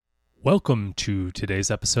Welcome to today's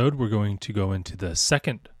episode. We're going to go into the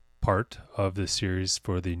second part of the series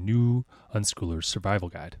for the new Unschooler Survival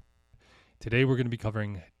Guide. Today we're going to be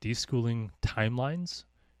covering deschooling timelines,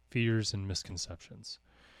 fears, and misconceptions.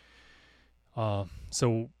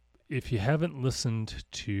 So if you haven't listened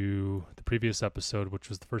to the previous episode, which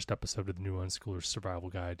was the first episode of the new Unschooler Survival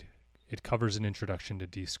Guide, it covers an introduction to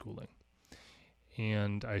deschooling.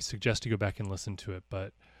 And I suggest you go back and listen to it,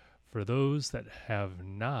 but for those that have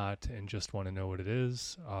not and just want to know what it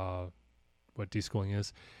is, what deschooling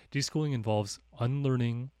is, deschooling involves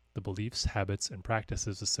unlearning the beliefs, habits, and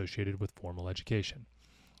practices associated with formal education.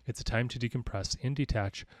 It's a time to decompress and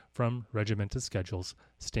detach from regimented schedules,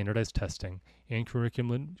 standardized testing, and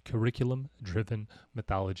curriculum-driven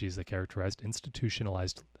methodologies that characterized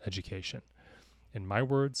institutionalized education. In my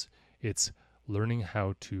words, it's learning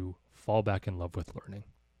how to fall back in love with learning.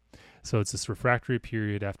 So it's this refractory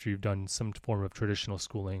period after you've done some form of traditional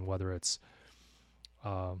schooling, whether it's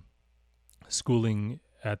schooling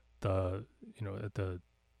at the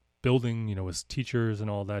building, with teachers and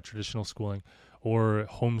all that traditional schooling, or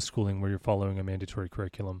homeschooling where you're following a mandatory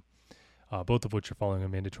curriculum, both of which are following a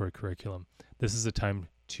mandatory curriculum. This is a time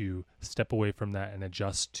to step away from that and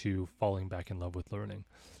adjust to falling back in love with learning.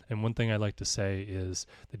 And one thing I like to say is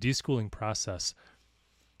the deschooling process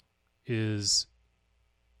is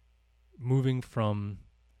moving from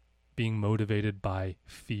being motivated by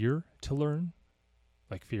fear to learn,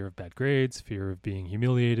 like fear of bad grades, fear of being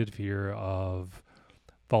humiliated, fear of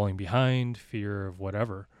falling behind, fear of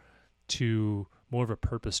whatever, to more of a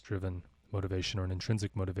purpose-driven motivation or an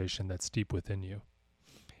intrinsic motivation that's deep within you.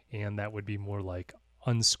 And that would be more like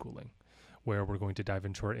unschooling, where we're going to dive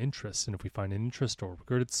into our interests. And if we find an interest or we're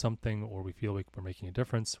good at something or we feel like we're making a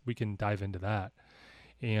difference, we can dive into that.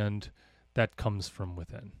 And that comes from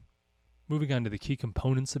within. Moving on to the key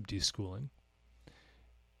components of deschooling,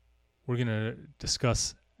 we're going to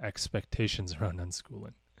discuss expectations around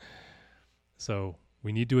unschooling. So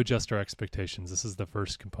we need to adjust our expectations. This is the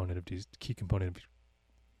first component of key component of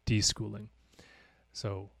deschooling.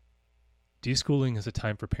 So deschooling is a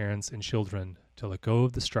time for parents and children to let go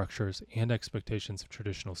of the structures and expectations of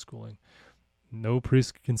traditional schooling. No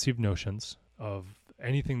preconceived notions of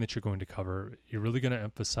anything that you're going to cover. You're really going to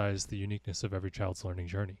emphasize the uniqueness of every child's learning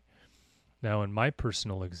journey. Now, in my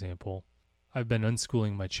personal example, I've been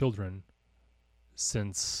unschooling my children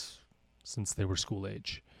since they were school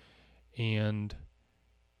age. And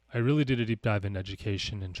I really did a deep dive in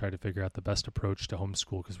education and tried to figure out the best approach to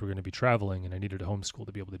homeschool because we're going to be traveling and I needed a homeschool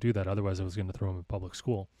to be able to do that. Otherwise, I was going to throw them in public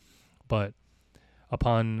school. But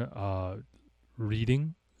upon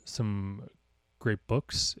reading some great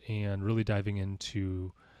books and really diving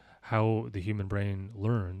into how the human brain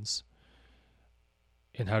learns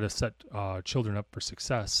and how to set children up for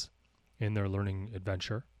success in their learning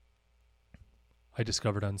adventure, I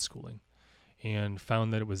discovered unschooling and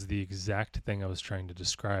found that it was the exact thing I was trying to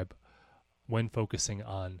describe when focusing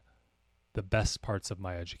on the best parts of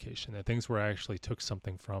my education, the things where I actually took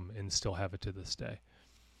something from and still have it to this day.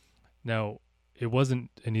 Now, it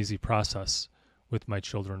wasn't an easy process with my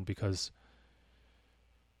children because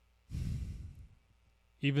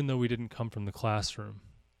even though we didn't come from the classroom,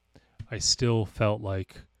 I still felt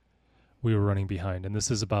like we were running behind. And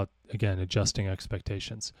this is about, again, adjusting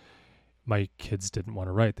expectations. My kids didn't want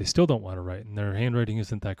to write. They still don't want to write, and their handwriting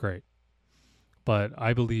isn't that great. But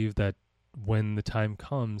I believe that when the time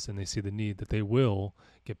comes and they see the need, that they will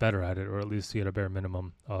get better at it, or at least get a bare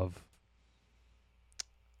minimum of,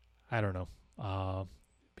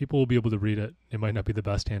 people will be able to read it. It might not be the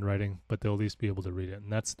best handwriting, but they'll at least be able to read it.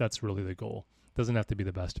 And that's really the goal. It doesn't have to be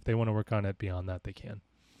the best. If they want to work on it beyond that, they can.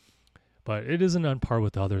 But it isn't on par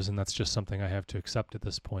with others, and that's just something I have to accept at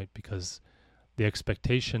this point because the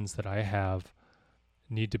expectations that I have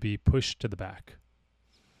need to be pushed to the back.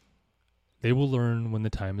 They will learn when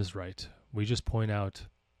the time is right. We just point out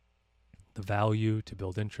the value to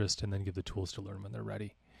build interest and then give the tools to learn when they're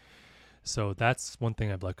ready. So that's one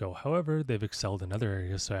thing I've let go. However, they've excelled in other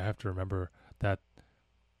areas, so I have to remember that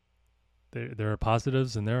there are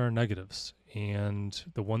positives and there are negatives. And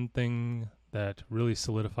the one thing that really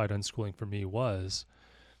solidified unschooling for me was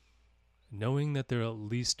knowing that they'll at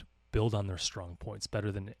least build on their strong points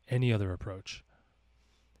better than any other approach.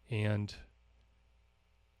 And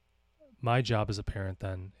my job as a parent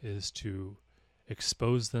then is to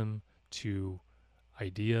expose them to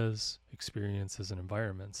ideas, experiences, and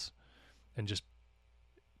environments, and just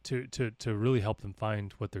to really help them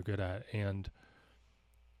find what they're good at and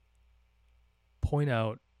point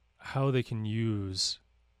out how they can use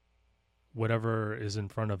whatever is in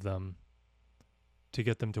front of them to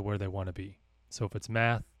get them to where they want to be. So if it's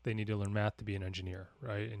math, they need to learn math to be an engineer,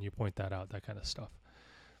 right? And you point that out, that kind of stuff.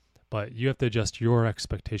 But you have to adjust your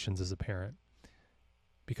expectations as a parent,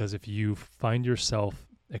 because if you find yourself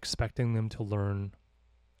expecting them to learn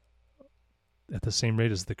at the same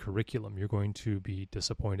rate as the curriculum, you're going to be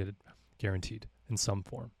disappointed, guaranteed, in some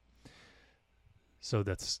form. So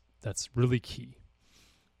that's really key.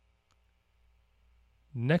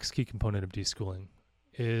 Next key component of deschooling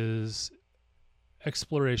is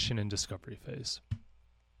exploration and discovery phase.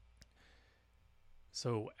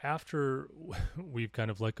 So after we've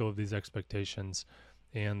kind of let go of these expectations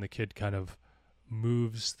and the kid kind of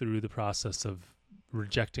moves through the process of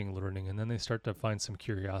rejecting learning, and then they start to find some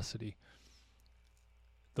curiosity,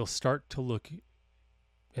 they'll start to look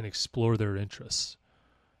and explore their interests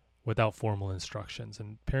without formal instructions.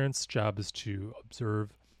 And parents' job is to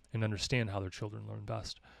observe and understand how their children learn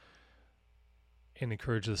best and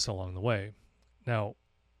encourage this along the way. Now,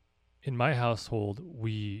 in my household,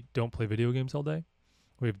 we don't play video games all day.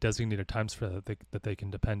 We have designated times for that they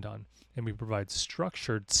can depend on. And we provide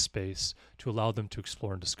structured space to allow them to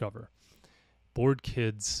explore and discover. Bored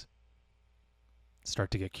kids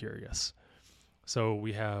start to get curious. So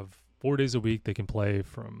we have 4 days a week they can play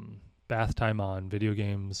from bath time on, video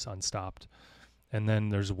games unstopped. And then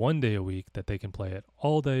there's 1 day a week that they can play it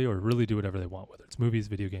all day or really do whatever they want, whether it's movies,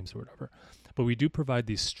 video games, or whatever. But we do provide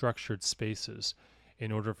these structured spaces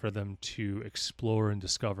in order for them to explore and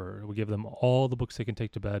discover. We give them all the books they can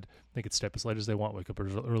take to bed. They can stay up as late as they want, wake up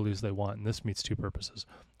as early as they want. And this meets two purposes.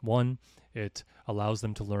 One, it allows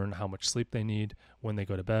them to learn how much sleep they need when they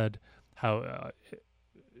go to bed,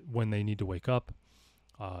 when they need to wake up.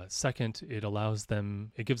 Second,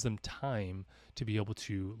 it gives them time to be able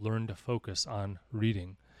to learn to focus on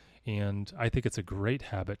reading. And I think it's a great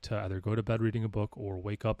habit to either go to bed reading a book or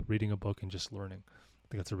wake up reading a book and just learning. I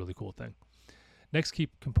think that's a really cool thing. Next key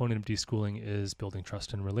component of deschooling is building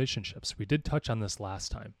trust in relationships. We did touch on this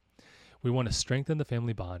last time. We want to strengthen the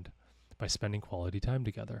family bond by spending quality time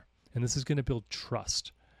together. And this is going to build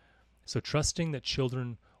trust. So trusting that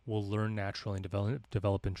children will learn naturally and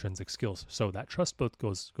develop intrinsic skills. So that trust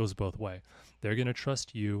goes both ways. They're going to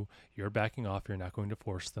trust you. You're backing off. You're not going to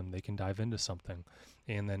force them. They can dive into something.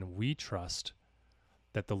 And then we trust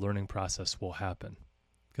that the learning process will happen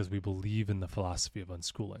because we believe in the philosophy of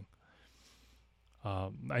unschooling.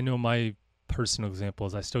 I know my personal example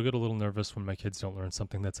is I still get a little nervous when my kids don't learn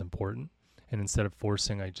something that's important. And instead of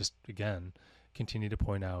forcing, I just, again, continue to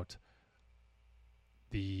point out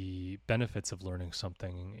the benefits of learning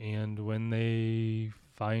something. And when they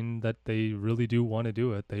find that they really do want to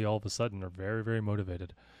do it, they all of a sudden are very, very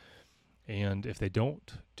motivated. And if they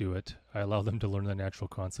don't do it, I allow them to learn the natural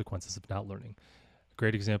consequences of not learning. A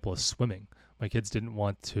great example is swimming. My kids didn't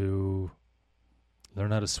want to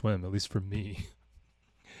learn how to swim, at least for me.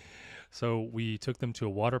 So we took them to a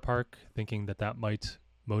water park thinking that might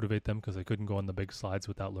motivate them because they couldn't go on the big slides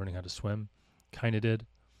without learning how to swim. Kind of did.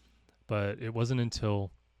 But it wasn't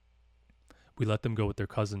until we let them go with their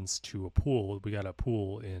cousins to a pool. We got a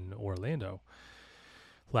pool in Orlando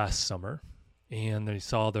last summer, and they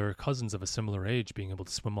saw their cousins of a similar age being able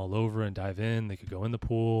to swim all over and dive in. They could go in the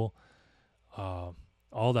pool,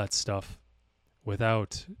 all that stuff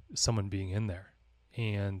without someone being in there.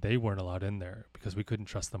 And they weren't allowed in there because we couldn't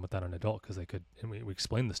trust them without an adult because they could, and we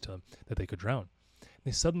explained this to them, that they could drown.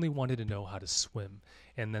 They suddenly wanted to know how to swim,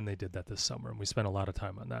 and then they did that this summer, and we spent a lot of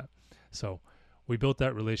time on that. So we built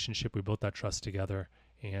that relationship, we built that trust together,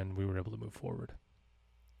 and we were able to move forward.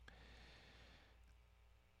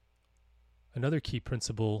 Another key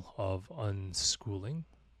principle of unschooling,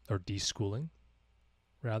 or deschooling,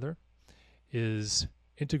 rather, is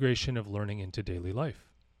integration of learning into daily life.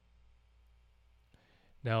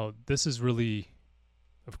 Now, this is really,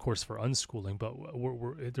 of course, for unschooling, but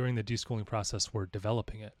we're during the deschooling process, we're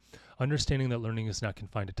developing it. Understanding that learning is not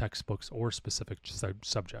confined to textbooks or specific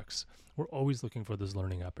subjects. We're always looking for those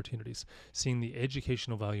learning opportunities, seeing the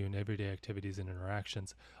educational value in everyday activities and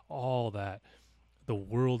interactions, all that. The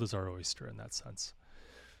world is our oyster in that sense.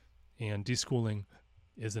 And deschooling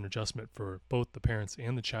is an adjustment for both the parents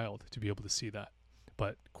and the child to be able to see that.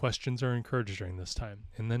 But questions are encouraged during this time,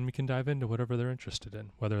 and then we can dive into whatever they're interested in,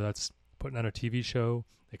 whether that's putting on a TV show,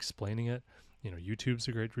 explaining it. YouTube's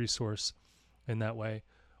a great resource in that way,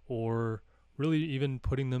 or really even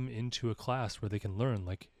putting them into a class where they can learn.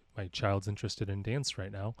 Like my child's interested in dance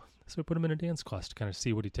right now, so we put him in a dance class to kind of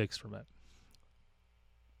see what he takes from it.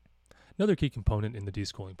 Another key component in the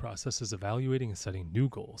deschooling process is evaluating and setting new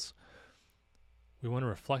goals. We want to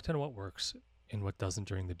reflect on what works and what doesn't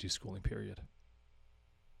during the deschooling period.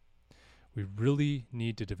 We really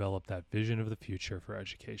need to develop that vision of the future for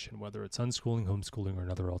education, whether it's unschooling, homeschooling, or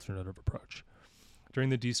another alternative approach. During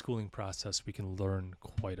the deschooling process, we can learn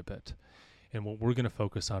quite a bit. And what we're going to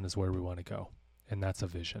focus on is where we want to go, and that's a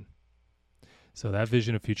vision. So that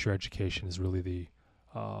vision of future education is really the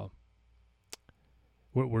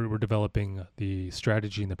we're developing the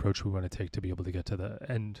strategy and the approach we want to take to be able to get to the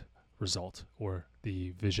end result or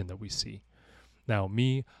the vision that we see. Now,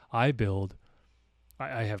 I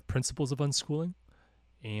have principles of unschooling,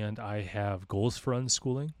 and I have goals for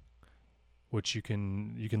unschooling, which you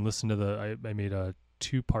can listen to. I made a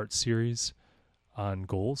 2-part series on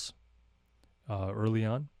goals early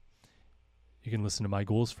on. You can listen to my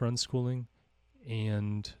goals for unschooling,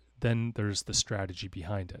 and then there's the strategy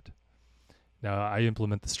behind it. Now, I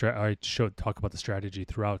implement talk about the strategy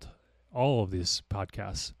throughout all of these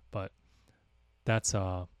podcasts, but that's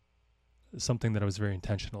something that I was very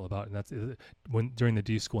intentional about, and that's during the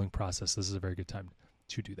deschooling process. This is a very good time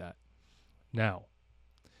to do that. Now,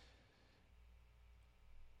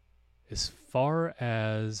 as far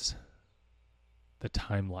as the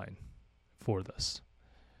timeline for this,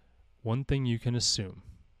 one thing you can assume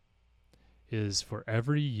is for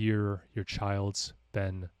every year your child's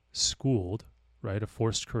been schooled, right, a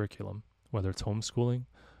forced curriculum, whether it's homeschooling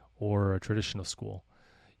or a traditional school,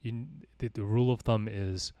 the rule of thumb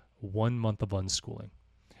is 1 month of unschooling.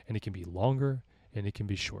 And it can be longer and it can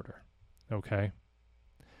be shorter, okay?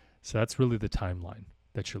 So that's really the timeline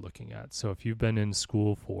that you're looking at. So if you've been in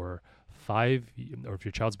school for or if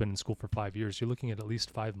your child's been in school for 5 years, you're looking at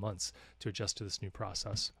least 5 months to adjust to this new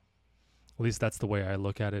process. At least that's the way I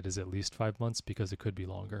look at it, is at least 5 months, because it could be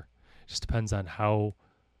longer. It just depends on how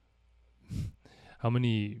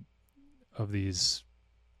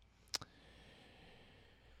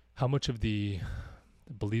much of the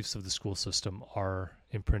beliefs of the school system are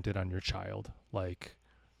imprinted on your child, like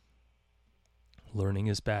learning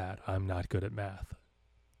is bad, I'm not good at math,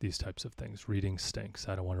 these types of things. Reading stinks,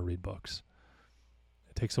 I don't want to read books.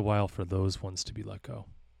 It takes a while for those ones to be let go.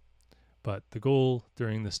 But the goal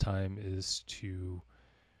during this time is to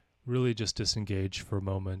really just disengage for a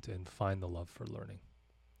moment and find the love for learning.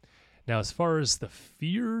 Now, as far as the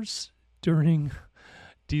fears during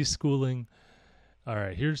deschooling, all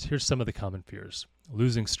right, here's some of the common fears.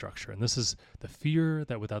 Losing structure. And this is the fear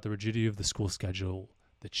that without the rigidity of the school schedule,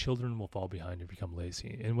 the children will fall behind and become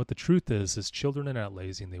lazy. And what the truth is children are not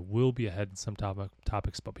lazy, and they will be ahead in some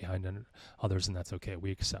topics but behind in others, and that's okay.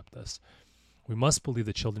 We accept this. We must believe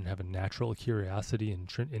that children have a natural curiosity and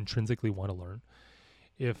intrinsically want to learn.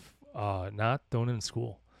 If not, don't in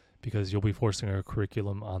school, because you'll be forcing a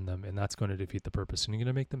curriculum on them, and that's going to defeat the purpose. And you're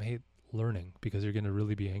going to make them hate learning because you're going to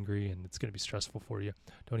really be angry and it's going to be stressful for you.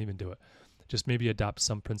 Don't even do it. Just maybe adopt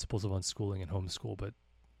some principles of unschooling and homeschool, but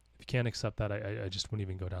if you can't accept that, I just wouldn't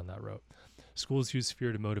even go down that road. Schools use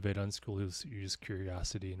fear to motivate, unschools use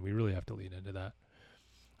curiosity, and we really have to lean into that.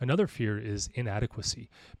 Another fear is inadequacy.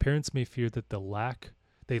 Parents may fear that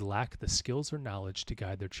they lack the skills or knowledge to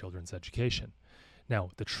guide their children's education. Now,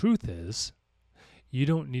 the truth is, you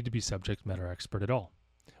don't need to be subject matter expert at all.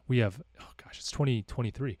 We have, it's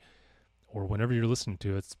 2023, or whenever you're listening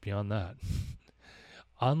to it, it's beyond that.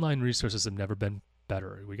 Online resources have never been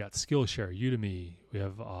better. We got Skillshare, Udemy. We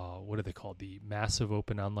have, what are they called? The massive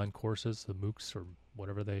open online courses, the MOOCs or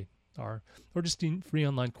whatever they are, or just free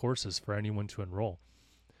online courses for anyone to enroll.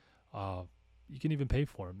 You can even pay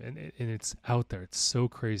for them, and it's out there. It's so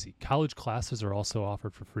crazy. College classes are also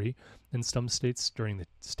offered for free in some states during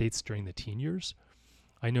the teen years.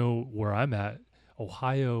 I know where I'm at,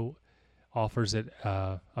 Ohio offers it,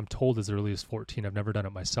 I'm told, as early as 14. I've never done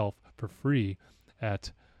it myself, for free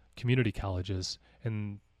at community colleges,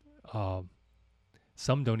 and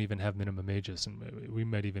some don't even have minimum ages, and we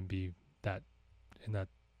might even be that, in that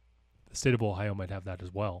the state of Ohio might have that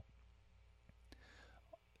as well.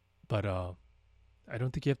 But I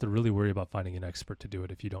don't think you have to really worry about finding an expert to do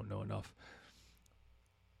it if you don't know enough.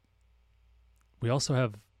 We also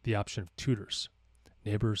have the option of tutors,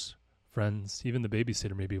 neighbors, friends, even the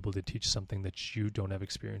babysitter may be able to teach something that you don't have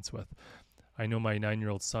experience with. I know my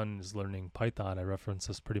 9-year-old son is learning Python. I reference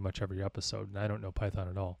this pretty much every episode, and I don't know Python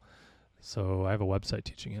at all. So I have a website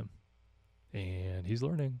teaching him, and he's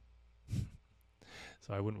learning.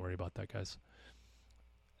 So I wouldn't worry about that, guys.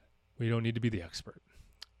 We don't need to be the expert.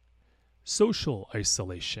 Social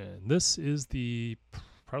isolation. This is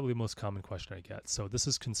probably the most common question I get. So this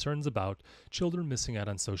is concerns about children missing out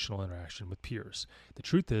on social interaction with peers. The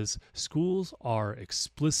truth is, schools are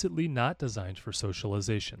explicitly not designed for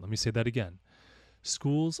socialization. Let me say that again.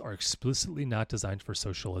 Schools are explicitly not designed for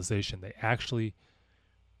socialization. They actually,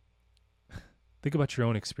 think about your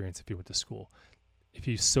own experience if you went to school. If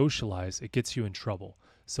you socialize, it gets you in trouble.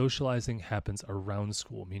 Socializing happens around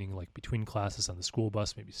school, meaning like between classes on the school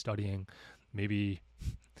bus, maybe studying, maybe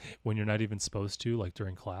when you're not even supposed to, like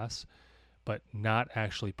during class, but not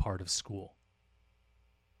actually part of school.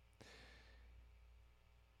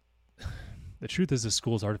 The truth is that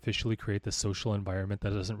schools artificially create this social environment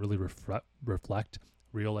that doesn't really reflect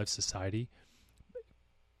real life society.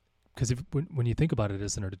 Because when you think about it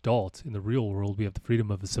as an adult, in the real world, we have the freedom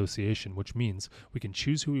of association, which means we can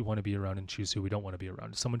choose who we want to be around and choose who we don't want to be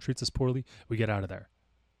around. If someone treats us poorly, we get out of there.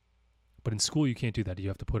 But in school, you can't do that. You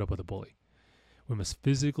have to put up with a bully. We must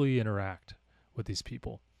physically interact with these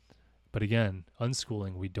people. But again,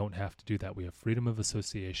 unschooling, we don't have to do that. We have freedom of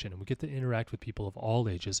association, and we get to interact with people of all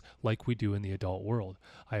ages like we do in the adult world.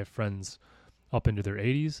 I have friends up into their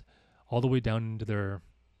 80s, all the way down into their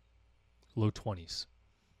low 20s.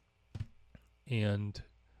 And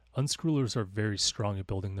unschoolers are very strong at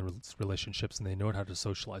building their relationships, and they know how to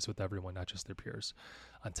socialize with everyone, not just their peers.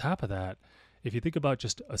 On top of that, if you think about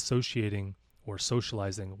just associating or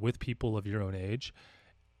socializing with people of your own age,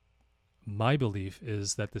 my belief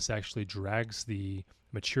is that this actually drags the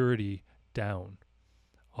maturity down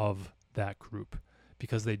of that group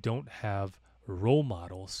because they don't have role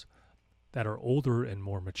models that are older and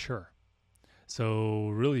more mature. So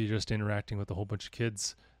really you're just interacting with a whole bunch of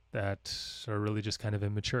kids that are really just kind of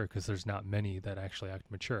immature because there's not many that actually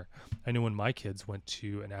act mature. I know when my kids went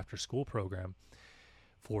to an after-school program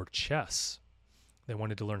for chess, they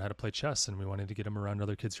wanted to learn how to play chess, and we wanted to get them around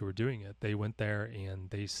other kids who were doing it. They went there and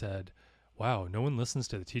they said, wow, no one listens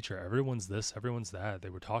to the teacher. Everyone's this, everyone's that. They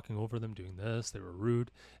were talking over them, doing this. They were rude.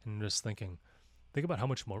 And I'm just thinking, think about how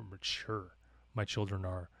much more mature my children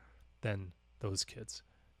are than those kids.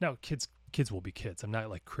 Now, kids will be kids. I'm not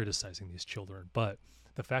like criticizing these children, but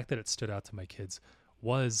the fact that it stood out to my kids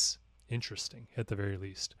was interesting at the very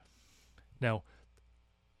least. Now,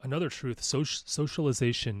 another truth,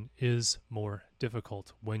 socialization is more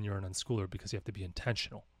difficult when you're an unschooler because you have to be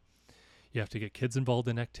intentional. You have to get kids involved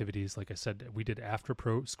in activities. Like I said, we did after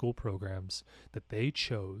school programs that they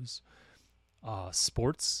chose.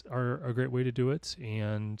 Sports are a great way to do it.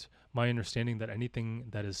 And my understanding that anything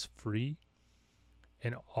that is free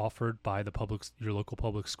and offered by your local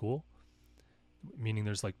public school, meaning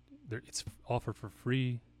it's offered for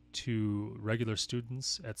free to regular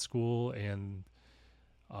students at school and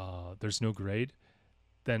there's no grade,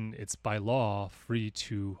 then it's by law free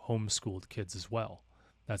to homeschooled kids as well.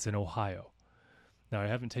 That's in Ohio. Now, I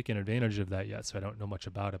haven't taken advantage of that yet, so I don't know much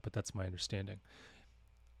about it, but that's my understanding.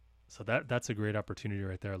 So that's a great opportunity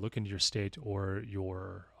right there. Look into your state or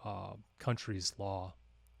your country's law,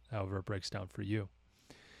 however it breaks down for you.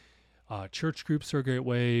 Church groups are a great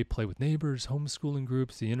way. Play with neighbors, homeschooling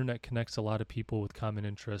groups. The internet connects a lot of people with common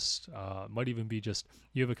interests. Might even be just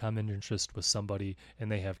you have a common interest with somebody and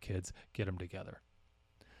they have kids. Get them together.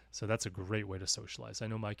 So that's a great way to socialize. I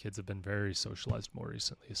know my kids have been very socialized more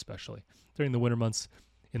recently, especially during the winter months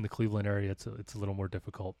in the Cleveland area. It's a little more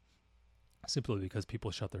difficult simply because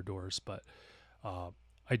people shut their doors. But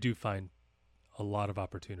I do find a lot of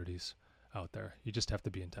opportunities out there. You just have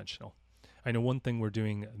to be intentional. I know one thing we're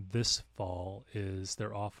doing this fall is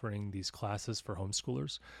they're offering these classes for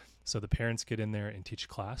homeschoolers. So the parents get in there and teach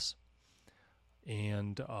class.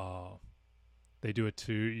 And they do it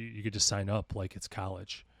too. You could just sign up like it's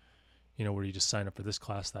college. Where you just sign up for this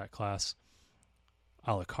class, that class,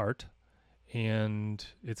 a la carte. And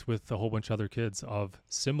it's with a whole bunch of other kids of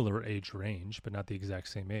similar age range, but not the exact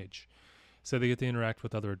same age. So they get to interact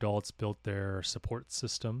with other adults, build their support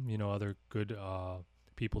system, other good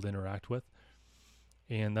people to interact with.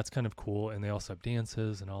 And that's kind of cool. And they also have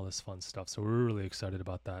dances and all this fun stuff. So we're really excited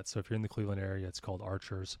about that. So if you're in the Cleveland area, it's called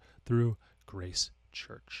Archers Through Grace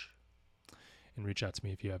Church. And reach out to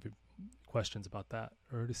me if you have questions about that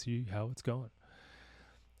or to see how it's going.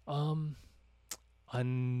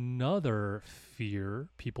 Another fear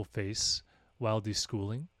people face while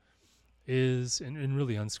deschooling is, and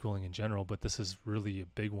really unschooling in general, but this is really a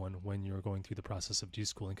big one when you're going through the process of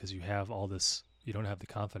deschooling because you have all this, you don't have the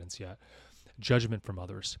confidence yet. Judgment from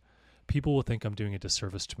others. People will think I'm doing a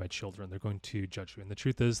disservice to my children. They're going to judge me. And the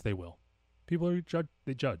truth is they will. People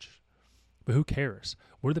they judge. But who cares?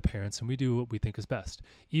 We're the parents and we do what we think is best,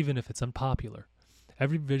 even if it's unpopular.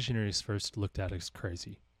 Every visionary is first looked at as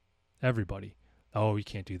crazy. Everybody. Oh, you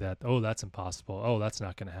can't do that. Oh, that's impossible. Oh, that's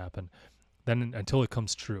not going to happen. Then until it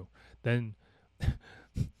comes true. Then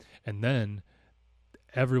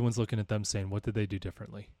everyone's looking at them saying, what did they do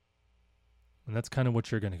differently? And that's kind of what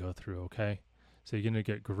you're going to go through, okay? So you're going to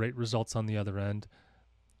get great results on the other end.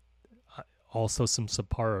 Also some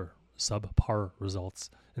subpar results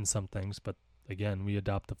in some things, but again, we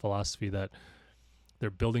adopt the philosophy that they're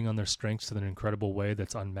building on their strengths in an incredible way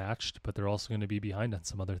that's unmatched, but they're also going to be behind on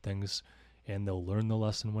some other things, and they'll learn the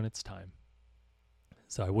lesson when it's time.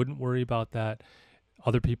 So I wouldn't worry about that.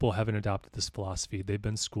 Other people haven't adopted this philosophy. They've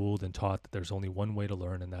been schooled and taught that there's only one way to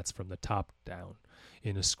learn, and that's from the top down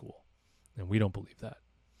in a school. And we don't believe that.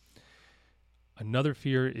 Another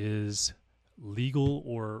fear is legal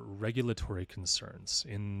or regulatory concerns.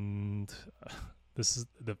 This is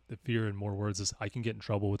the fear in more words is I can get in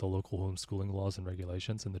trouble with the local homeschooling laws and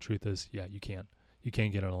regulations. And the truth is, yeah, you can. You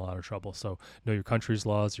can get in a lot of trouble. So know your country's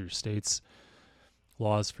laws, your state's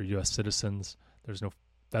laws for U.S. citizens. There's no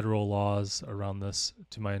federal laws around this,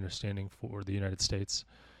 to my understanding, for the United States.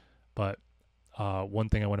 But one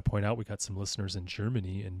thing I want to point out, we got some listeners in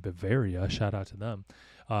Germany, in Bavaria. Shout out to them.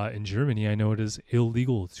 In Germany, I know it is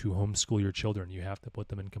illegal to homeschool your children. You have to put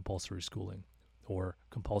them in compulsory schooling, or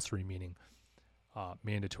compulsory meaning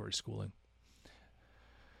mandatory schooling.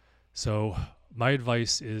 So my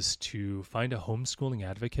advice is to find a homeschooling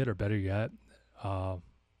advocate, or better yet, find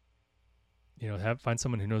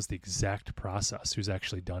someone who knows the exact process, who's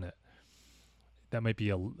actually done it. That might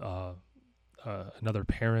be another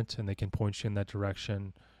parent, and they can point you in that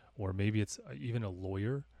direction, or maybe it's even a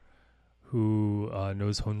lawyer who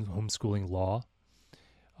knows homeschooling law.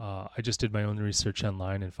 I just did my own research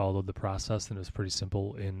online and followed the process, and it was pretty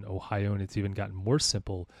simple in Ohio, and it's even gotten more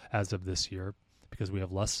simple as of this year because we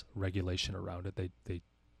have less regulation around it. They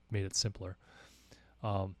made it simpler.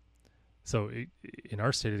 So in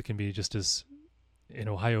our state, it can be just as, in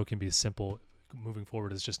Ohio, it can be as simple moving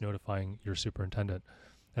forward as just notifying your superintendent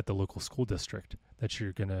at the local school district that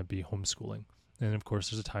you're going to be homeschooling. And of course,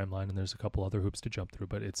 there's a timeline and there's a couple other hoops to jump through,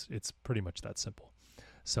 but it's pretty much that simple.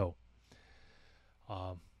 So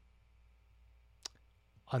on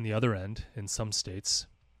the other end, in some states,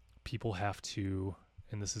 people have to,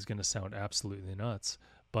 and this is going to sound absolutely nuts,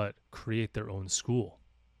 but create their own school.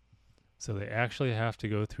 So they actually have to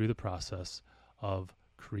go through the process of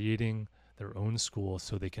creating their own school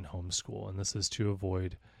so they can homeschool. And this is to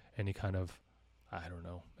avoid any kind of,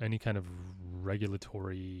 any kind of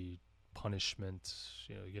regulatory punishment,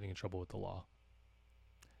 getting in trouble with the law.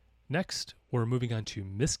 Next, we're moving on to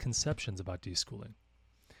misconceptions about deschooling.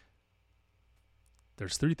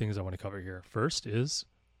 There's 3 things I want to cover here. First is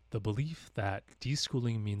the belief that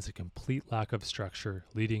deschooling means a complete lack of structure,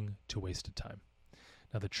 leading to wasted time.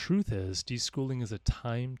 Now, the truth is, deschooling is a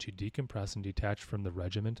time to decompress and detach from the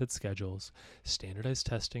regimented schedules, standardized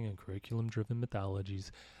testing, and curriculum-driven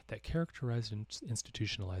methodologies that characterize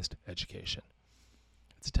institutionalized education.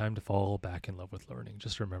 It's a time to fall back in love with learning.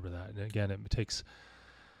 Just remember that. And again, it takes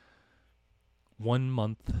 1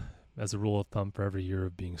 month as a rule of thumb for every year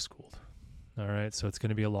of being schooled. All right, so it's going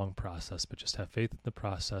to be a long process, but just have faith in the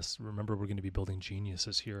process. Remember, we're going to be building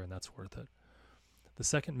geniuses here, and that's worth it. The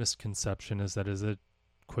second misconception is that it is a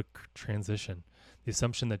quick transition. The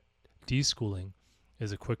assumption that deschooling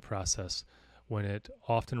is a quick process when it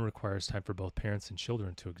often requires time for both parents and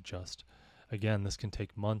children to adjust. Again, this can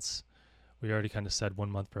take months. We already kind of said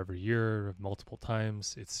 1 month for every year, multiple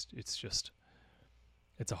times. It's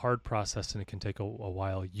a hard process, and it can take a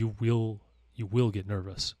while. You will get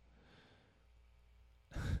nervous.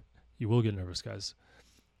 You will get nervous, guys.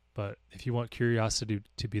 But if you want curiosity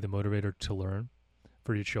to be the motivator to learn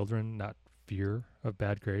for your children, not fear of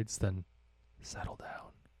bad grades, then settle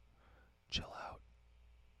down. Chill out.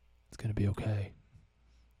 It's going to be okay.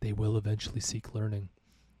 They will eventually seek learning.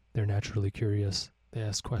 They're naturally curious. They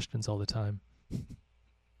ask questions all the time.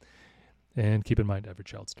 And keep in mind, every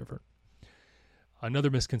child's different. Another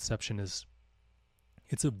misconception is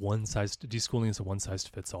deschooling is a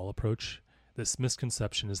one-size-fits-all approach. This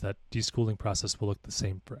misconception is that deschooling process will look the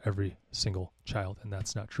same for every single child, and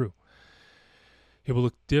that's not true. It will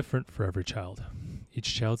look different for every child.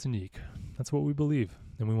 Each child's unique. That's what we believe,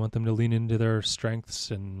 and we want them to lean into their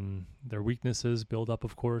strengths and their weaknesses, build up,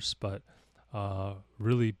 of course, but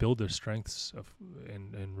really build their strengths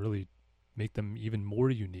and really make them even more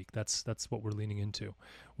unique. That's what we're leaning into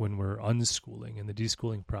when we're unschooling, and the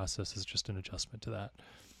deschooling process is just an adjustment to that.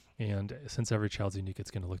 And since every child's unique,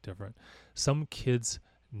 it's going to look different. Some kids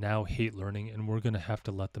now hate learning, and we're going to have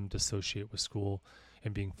to let them dissociate with school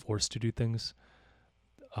and being forced to do things,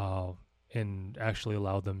 and actually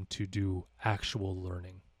allow them to do actual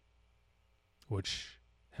learning, which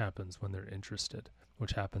happens when they're interested,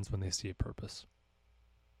 which happens when they see a purpose.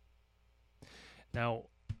 Now,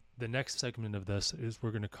 the next segment of this is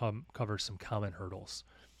we're going to cover some common hurdles.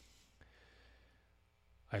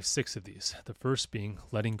 I have 6 of these. The first being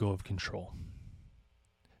letting go of control.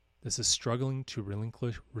 This is struggling to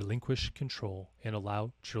relinquish control and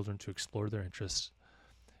allow children to explore their interests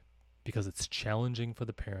because it's challenging for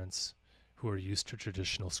the parents who are used to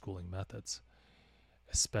traditional schooling methods.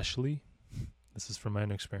 Especially, this is from my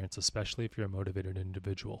own experience, especially if you're a motivated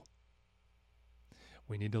individual.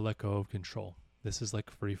 We need to let go of control. This is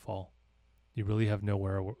like free fall. You really have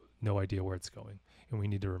no idea where it's going, and we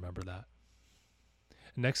need to remember that.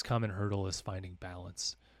 The next common hurdle is finding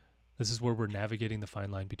balance. This is where we're navigating the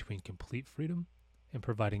fine line between complete freedom and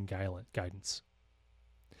providing guidance.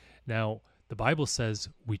 Now, the Bible says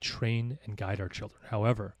we train and guide our children.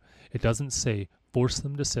 However, it doesn't say force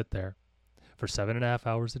them to sit there for 7.5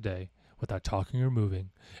 hours a day without talking or moving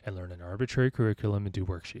and learn an arbitrary curriculum and do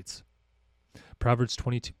worksheets. Proverbs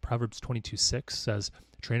 22:6 says,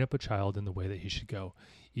 train up a child in the way that he should go.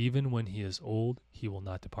 Even when he is old, he will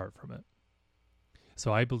not depart from it.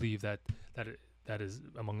 So I believe that is,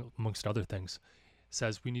 amongst other things,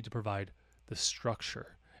 says we need to provide the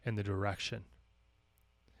structure and the direction.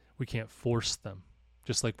 We can't force them.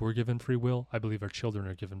 Just like we're given free will, I believe our children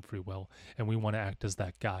are given free will, and we want to act as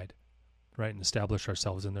that guide, right? And establish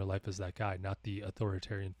ourselves in their life as that guide, not the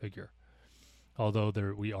authoritarian figure. Although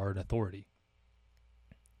we are an authority,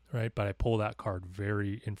 right? But I pull that card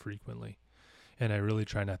very infrequently, and I really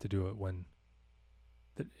try not to do it when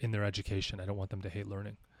in their education. I don't want them to hate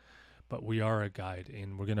learning. But we are a guide,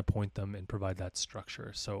 and we're going to point them and provide that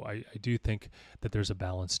structure. So I do think that there's a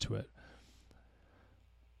balance to it.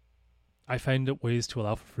 I find ways to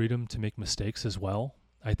allow for freedom to make mistakes as well.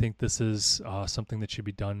 I think this is something that should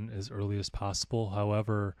be done as early as possible.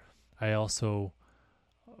 However, I also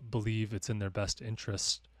believe it's in their best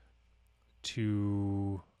interest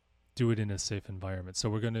to do it in a safe environment. So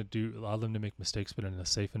we're going to allow them to make mistakes, but in a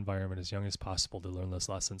safe environment as young as possible to learn those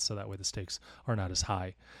lessons, so that way the stakes are not as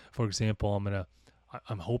high. For example,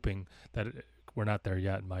 I'm hoping that we're not there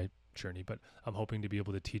yet in my journey, but I'm hoping to be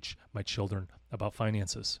able to teach my children about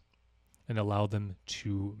finances and allow them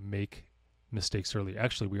to make mistakes early.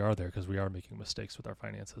 Actually, we are there because we are making mistakes with our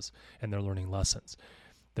finances, and they're learning lessons.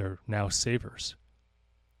 They're now savers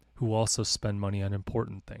who also spend money on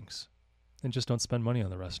important things and just don't spend money on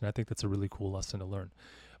the rest. And I think that's a really cool lesson to learn.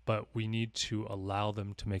 But we need to allow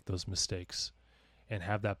them to make those mistakes and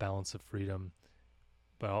have that balance of freedom,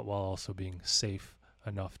 but while also being safe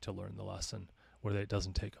enough to learn the lesson where it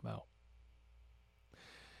doesn't take them out.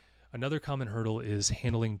 Another common hurdle is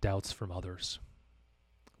handling doubts from others.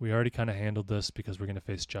 We already kind of handled this because we're going to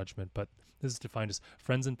face judgment, but this is defined as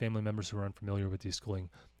friends and family members who are unfamiliar with deschooling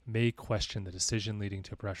may question the decision, leading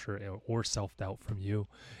to pressure or self-doubt from you.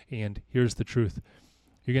 And here's the truth.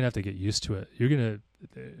 You're going to have to get used to it.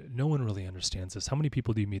 No one really understands this. How many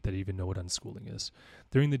people do you meet that even know what unschooling is?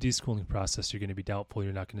 During the deschooling process, you're going to be doubtful.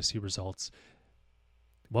 You're not going to see results.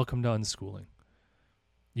 Welcome to unschooling.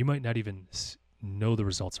 You might not even know the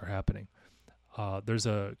results are happening. There's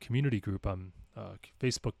a community group,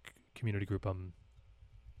 Facebook community group I'm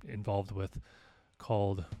involved with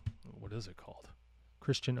called, what is it called?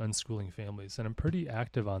 Christian Unschooling Families. And I'm pretty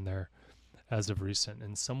active on there as of recent.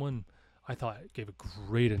 And someone, I thought, gave a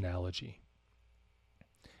great analogy.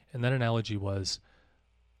 And that analogy was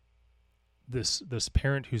this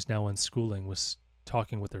parent who's now unschooling was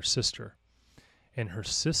talking with her sister. And her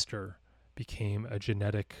sister became a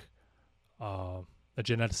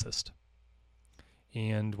geneticist.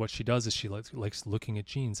 And what she does is she likes looking at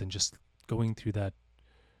genes and just going through that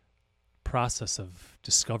process of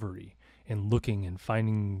discovery and looking and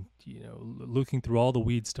finding, looking through all the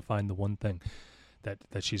weeds to find the one thing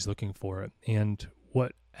that she's looking for. And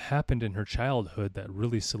what happened in her childhood that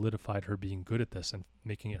really solidified her being good at this and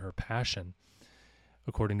making it her passion,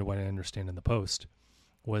 according to what I understand in the post,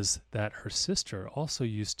 was that her sister also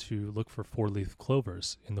used to look for 4-leaf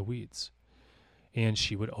clovers in the weeds. And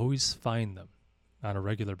she would always find them on a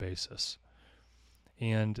regular basis.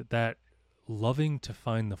 And that loving to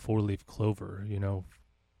find the 4-leaf clover,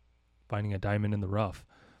 finding a diamond in the rough,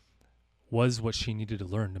 was what she needed to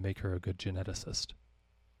learn to make her a good geneticist.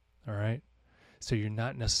 All right? So you're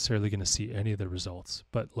not necessarily going to see any of the results,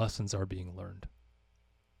 but lessons are being learned.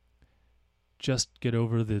 Just get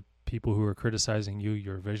over the people who are criticizing you.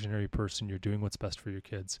 You're a visionary person. You're doing what's best for your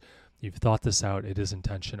kids. You've thought this out. It is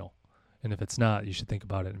intentional. And if it's not, you should think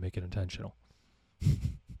about it and make it intentional.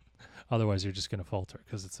 Otherwise, you're just going to falter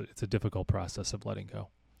because it's a difficult process of letting go.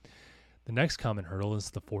 The next common hurdle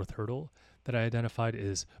is the fourth hurdle that I identified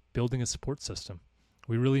is building a support system.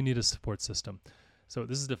 We really need a support system. So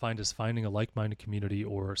this is defined as finding a like-minded community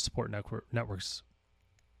or support networks.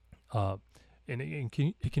 And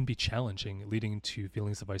it can be challenging, leading to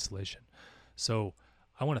feelings of isolation. So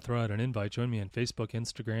I want to throw out an invite. Join me on Facebook,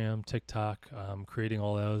 Instagram, TikTok. Creating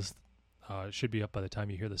all those. It should be up by the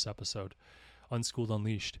time you hear this episode. Unschooled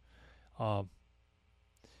Unleashed.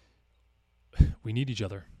 We need each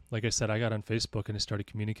other. Like I said, I got on Facebook and I started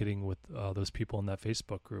communicating with those people in that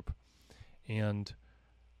Facebook group. And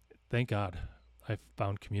thank God, I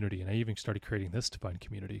found community, and I even started creating this to find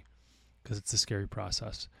community because it's a scary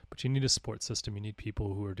process. But you need a support system. You need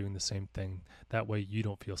people who are doing the same thing. That way you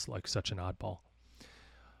don't feel like such an oddball.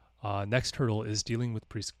 Next hurdle is dealing with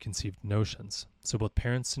preconceived notions. So both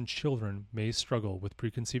parents and children may struggle with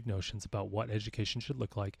preconceived notions about what education should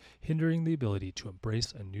look like, hindering the ability to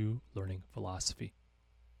embrace a new learning philosophy.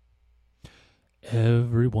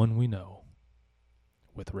 Everyone we know,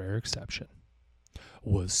 with rare exception,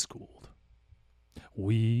 was schooled.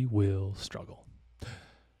 We will struggle.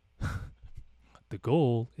 The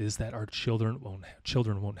goal is that our children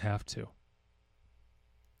won't have to.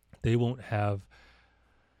 They won't have.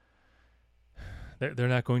 They're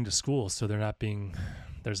not going to school, so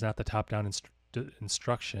there's not the top-down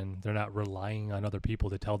instruction. They're not relying on other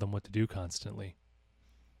people to tell them what to do constantly.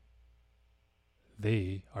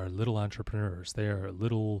 They are little entrepreneurs. They are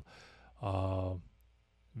little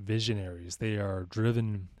visionaries. They are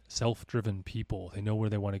self-driven people. They know where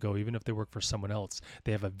they want to go. Even if they work for someone else,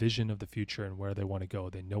 they have a vision of the future and where they want to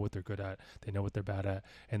go. They know what they're good at. They know what they're bad at,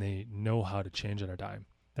 and they know how to change on a dime.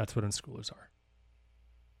 That's what unschoolers are.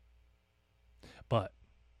 But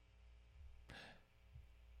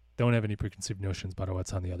don't have any preconceived notions about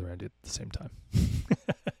what's on the other end at the same time,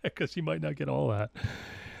 because you might not get all that.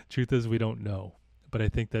 Truth is, we don't know. But I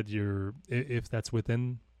think that if that's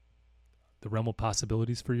within the realm of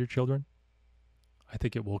possibilities for your children, I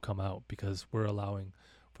think it will come out, because we're allowing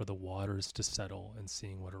for the waters to settle and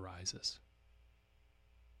seeing what arises.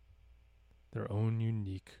 Their own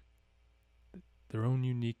unique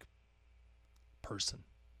person.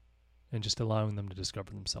 And just allowing them to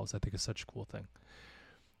discover themselves, I think, is such a cool thing.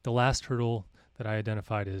 The last hurdle that I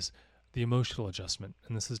identified is the emotional adjustment.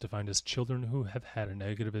 And this is defined as children who have had a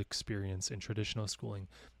negative experience in traditional schooling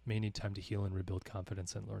may need time to heal and rebuild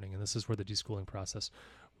confidence in learning. And this is where the deschooling process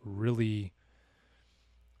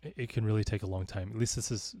it can really take a long time.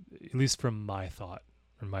 At least from my thought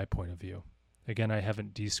and my point of view. Again, I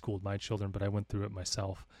haven't deschooled my children, but I went through it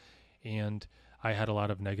myself. And I had a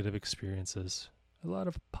lot of negative experiences. A lot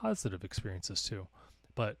of positive experiences too.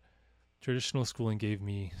 But traditional schooling gave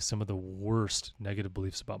me some of the worst negative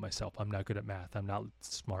beliefs about myself. I'm not good at math. I'm not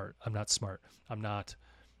smart. I'm not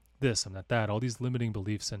this. I'm not that. All these limiting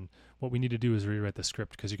beliefs. And what we need to do is rewrite the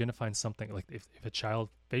script, because you're going to find something like if a child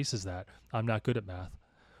faces that, I'm not good at math,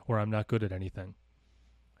 or I'm not good at anything,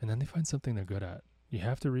 and then they find something they're good at, you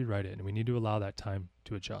have to rewrite it. And we need to allow that time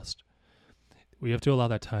to adjust. We have to allow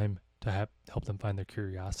that time to help them find their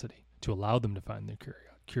curiosity. To allow them to find their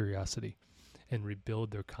curiosity and rebuild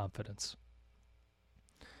their confidence.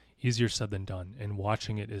 Easier said than done, and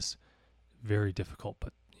watching it is very difficult,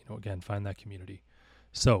 but again, find that community.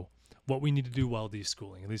 So what we need to do while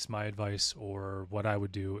deschooling, at least my advice, or what I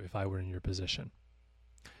would do if I were in your position: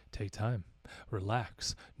 take time,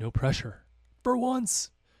 relax, no pressure. For once,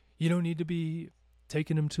 you don't need to be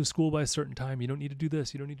taking them to school by a certain time. You don't need to do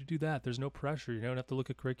this. You don't need to do that. There's no pressure. You don't have to look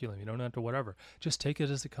at curriculum. You don't have to whatever. Just take it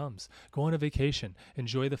as it comes. Go on a vacation.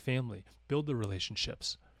 Enjoy the family. Build the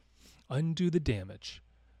relationships. Undo the damage.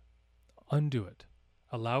 Undo it.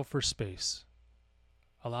 Allow for space.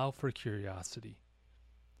 Allow for curiosity.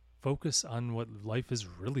 Focus on what life is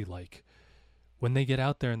really like. When they get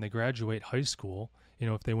out there and they graduate high school,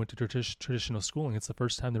 if they went to traditional schooling, it's the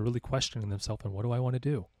first time they're really questioning themselves on what do I want to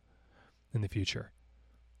do in the future.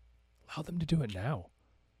 Allow them to do it now.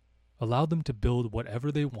 Allow them to build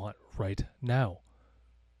whatever they want right now.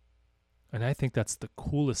 And I think that's the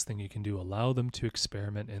coolest thing you can do. Allow them to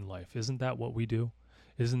experiment in life. Isn't that what we do?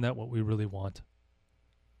 Isn't that what we really want?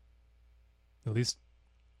 At least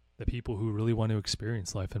the people who really want to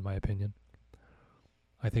experience life, in my opinion.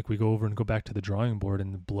 I think we go back to the drawing board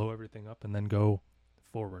and blow everything up and then go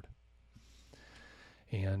forward.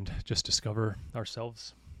 And just discover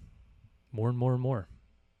ourselves more and more and more.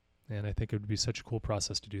 And I think it would be such a cool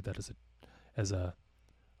process to do that as a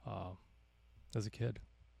kid.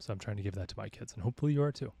 So I'm trying to give that to my kids, and hopefully you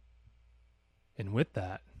are too. And with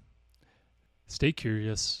that, stay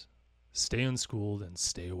curious, stay unschooled, and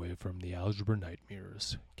stay away from the algebra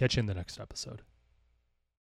nightmares. Catch you in the next episode.